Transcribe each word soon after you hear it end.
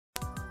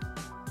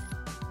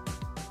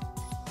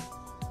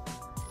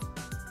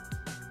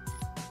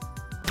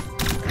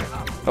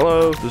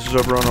Hello, this is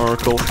Over on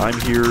Oracle. I'm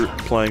here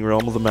playing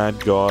Realm of the Mad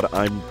God.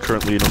 I'm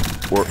currently in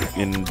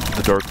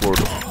the Dark Lord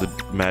of the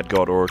Mad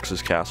God Oryx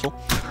Castle.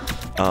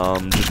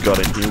 Just got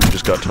in here, we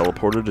just got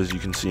teleported. As you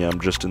can see, I'm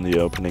just in the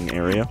opening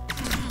area.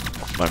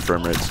 My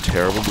frame rate's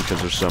terrible because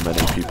there's so many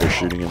people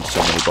shooting into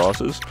so many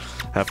bosses.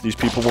 Half these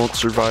people won't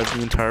survive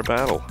the entire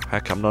battle.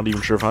 Heck, I'm not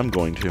even sure if I'm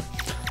going to.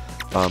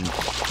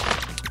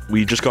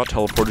 We just got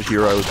teleported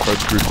here. I was part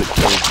of the group that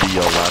killed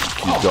the last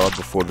cube god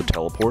before the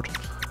teleport.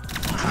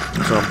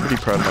 So I'm pretty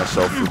proud of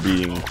myself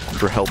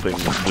for helping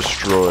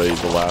destroy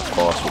the last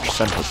boss which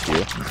sent us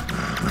here.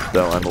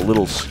 Though I'm a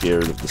little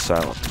scared of the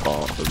silent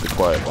bomb, of the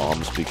quiet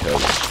bombs,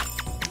 because,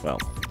 well,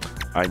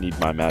 I need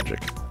my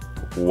magic.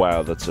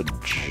 Wow, that's a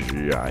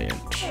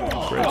giant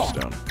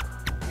gravestone.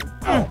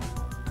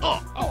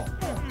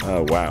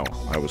 Oh wow,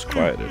 I was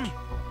quieted.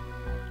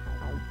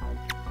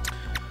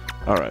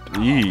 Alright,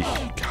 yee,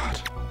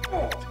 God.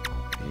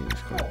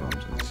 These quiet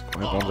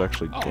bombs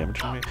actually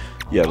damaging me?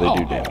 Yeah, they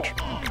do damage.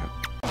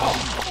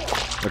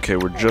 Okay,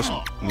 we're just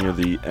near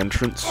the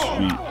entrance.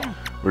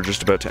 We're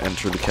just about to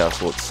enter the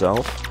castle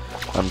itself.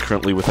 I'm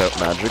currently without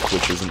magic,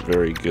 which isn't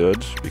very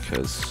good,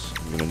 because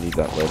I'm going to need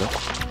that later.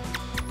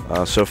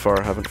 So far,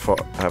 I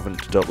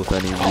haven't dealt with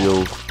any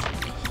real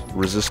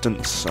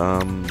resistance.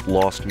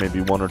 Lost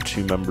maybe 1 or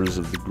 2 members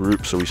of the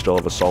group, so we still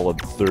have a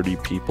solid 30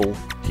 people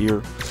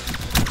here.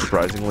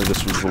 Surprisingly,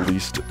 this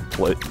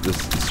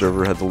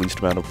server had the least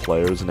amount of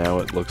players. Now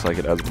it looks like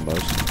it has the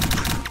most.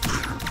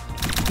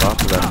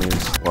 Lots of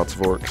enemies, lots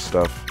of orc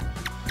stuff,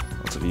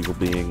 lots of evil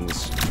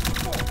beings.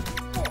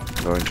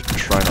 I'm going to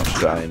try not to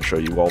die and show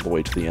you all the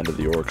way to the end of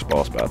the orcs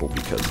boss battle,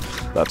 because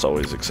that's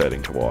always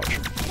exciting to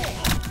watch.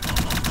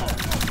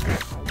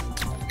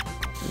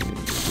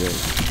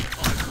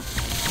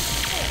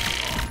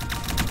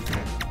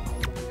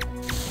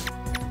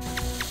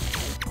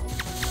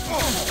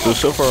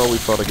 So far all we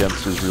fought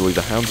against is really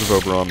the Hounds of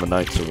Oberon, the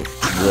Knights of...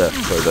 the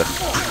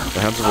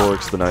Hounds of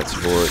Oryx, the Knights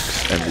of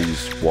Oryx, and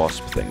these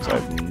wasp things. I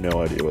have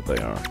no idea what they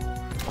are.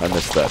 I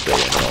missed that day in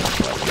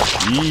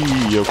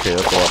Yee, okay,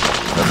 that's a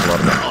lot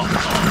of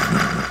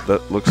damage.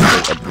 That looks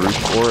like a brood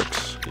of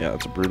Oryx. Yeah,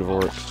 it's a brood of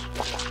Oryx.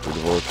 Brood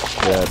of Oryx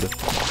dead.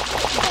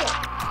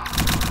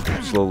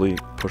 Slowly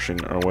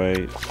pushing our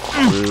way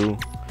through.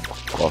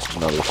 Lost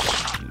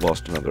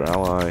another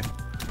ally.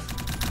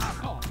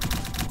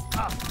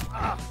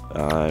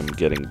 I'm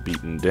getting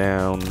beaten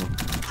down.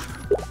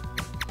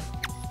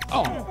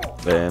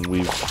 And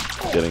we're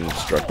getting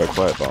struck by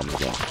quiet bombs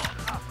again.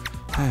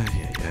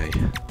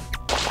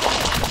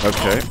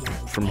 Okay,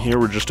 from here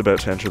we're just about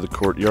to enter the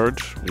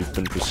courtyard. We've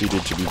been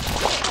proceeded to be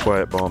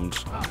quiet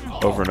bombed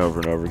over and over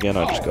and over again.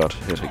 I just got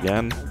hit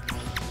again.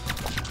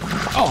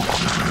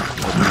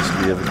 At least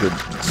we have a good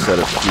set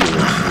of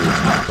healers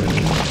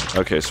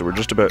here. Okay, so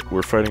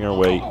we're fighting our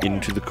way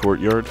into the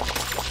courtyard.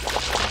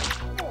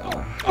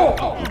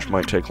 Which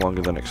might take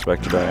longer than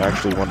expected. I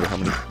actually wonder how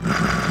many...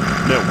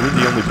 No, we're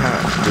the only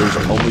path. There's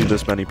only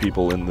this many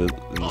people in the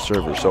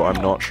server, so I'm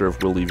not sure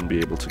if we'll even be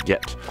able to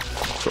get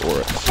to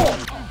Oryx.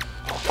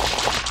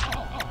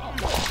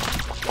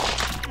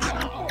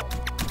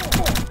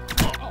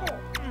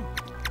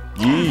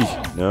 Yee!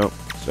 No,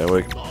 stay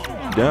away.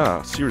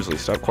 Yeah, seriously,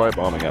 stop quiet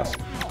bombing us.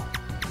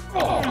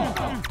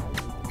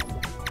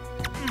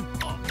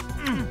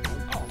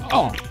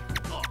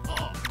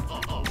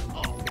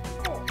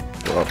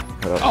 Head up.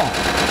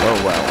 Oh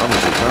wow,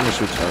 armor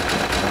suits,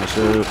 okay. Armor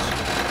suits.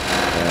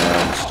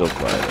 And still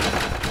quiet.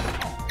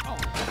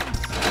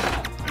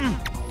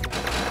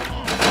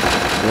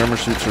 The armor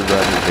suits are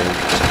rather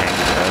dangerous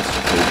tank-esque.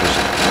 They just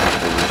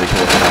have a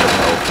ridiculous amount of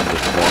health and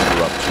just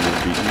wander up to you and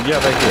beat you.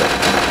 Yeah, they hit.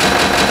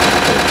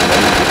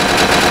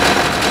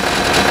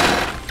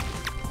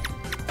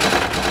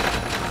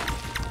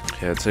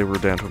 Okay, I'd say we're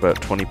down to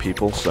about 20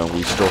 people, so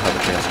we still have a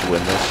chance to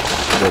win this.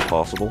 It's still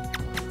possible.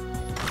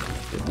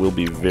 It will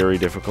be very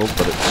difficult,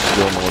 but it's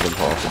still more than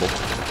possible.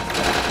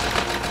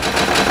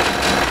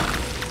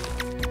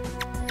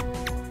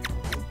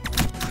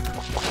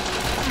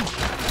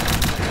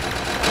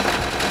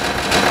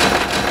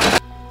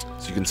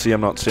 As you can see,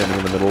 I'm not standing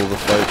in the middle of the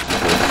fight, because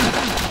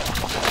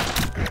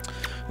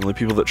the only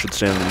people that should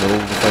stand in the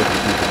middle of the fight are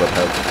the people that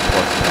have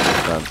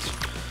 +10 defense,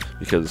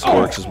 because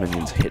Oryx's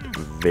minions hit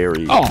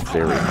very,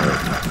 very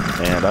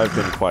hard. And I've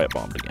been quiet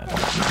bombed again.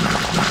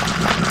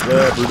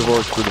 Yeah, Brood of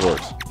Oryx, Brood of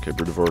Oryx. Okay,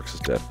 Brood of Oryx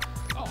is dead.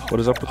 What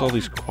is up with all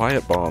these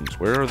quiet bombs?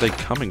 Where are they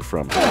coming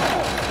from?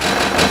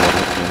 I'm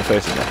hit me in the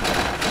face again.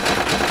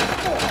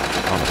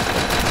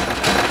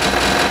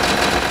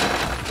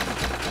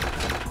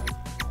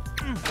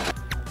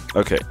 Honestly.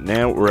 Okay,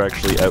 now we're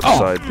actually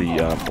outside the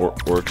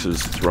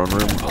Oryx's throne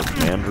room, or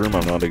command room.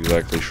 I'm not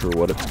exactly sure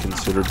what it's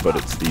considered, but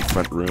it's the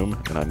front room,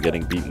 and I'm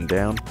getting beaten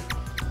down.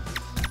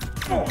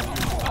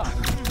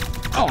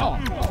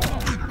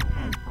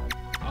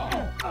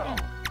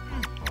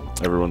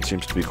 Everyone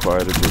seems to be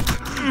quieted.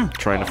 We're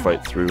trying to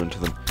fight through into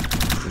the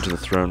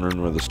throne room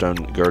where the stone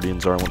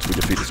guardians are. Once we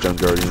defeat the stone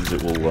guardians,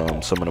 it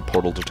will summon a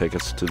portal to take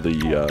us to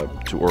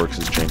to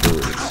Oryx's chamber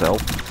itself.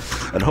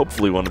 And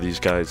hopefully one of these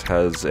guys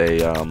has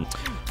a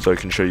so I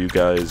can show you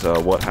guys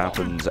what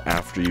happens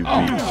after you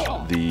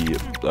beat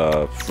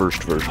the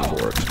first version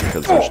of Oryx,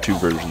 because there's 2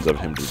 versions of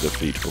him to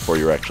defeat before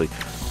you're actually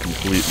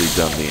completely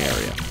done the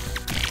area.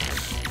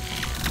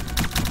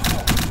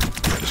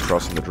 Just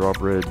crossing the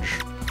drawbridge.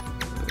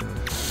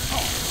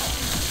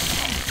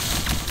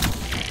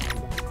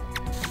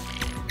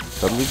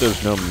 I believe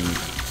there's no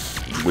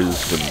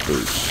wisdom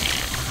boost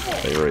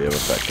area of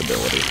effect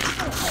ability,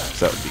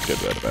 so that would be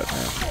good right about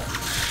now.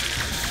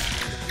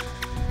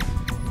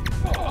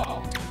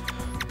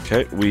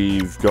 Okay,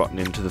 we've gotten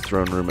into the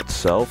throne room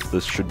itself.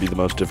 This should be the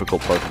most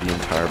difficult part of the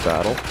entire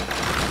battle.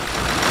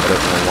 I don't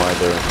know why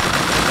they're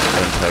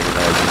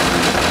antagonizing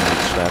these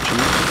unique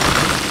statues,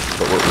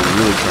 but what we're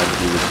really trying to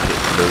do is hit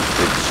those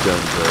big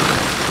stones right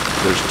now.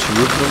 There's 2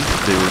 of them.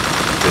 The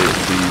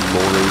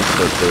lore is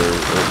that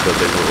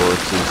they were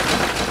Oryx's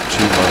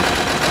 2 most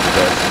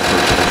best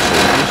personal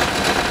soldiers,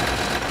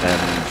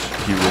 and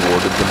he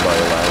rewarded them by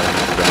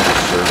allowing them to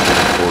serve him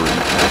for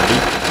eternity.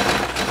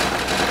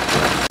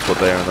 That's what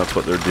they are, and that's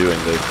what they're doing.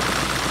 They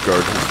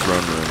guard his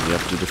throne room. You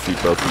have to defeat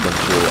both of them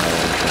to allow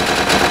entrance.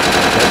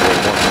 Okay, well,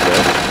 one's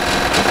dead.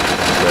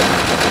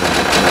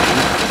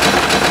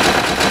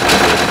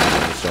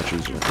 The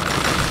statues are...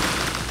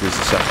 Here's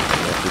the second one.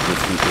 You have to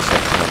defeat the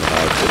second one, and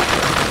I've been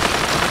there.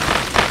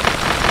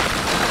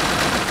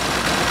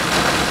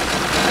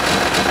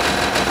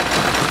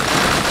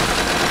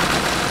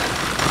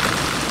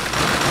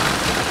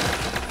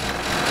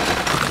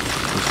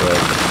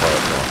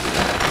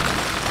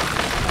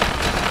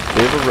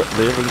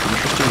 They have an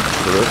interesting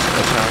turret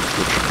attack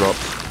which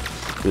drops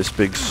this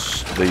big...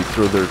 They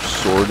throw their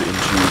sword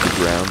into the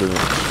ground and it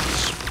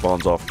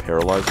spawns off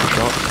paralyzing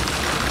shots,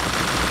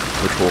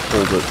 which will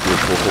hold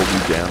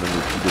you down and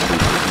repeatedly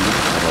hit you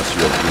unless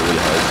you have really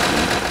high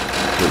speed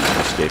so you can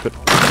escape it.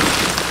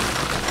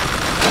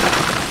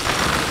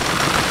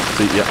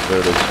 See, yeah,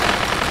 there it is.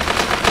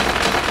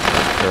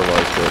 That's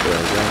paralyzed right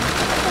there again.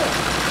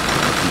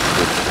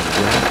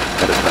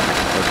 And it's back.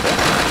 Okay.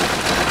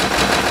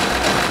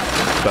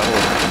 Battle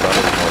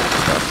of Oryx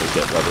Castle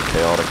get rather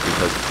chaotic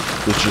because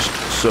there's just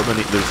so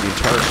many. There's the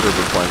entire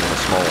server playing in a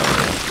small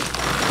area,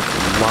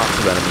 lots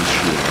of enemies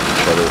shooting at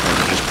each other,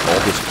 and just all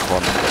this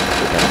conflict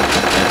with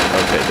enemies. And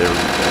okay, there we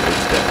go.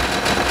 It's dead.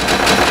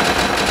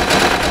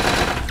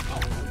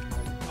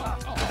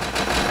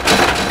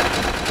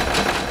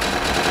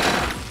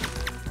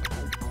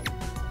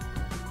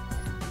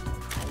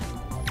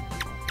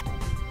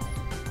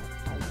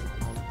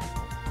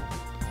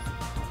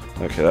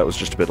 Okay, that was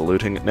just a bit of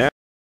looting. Now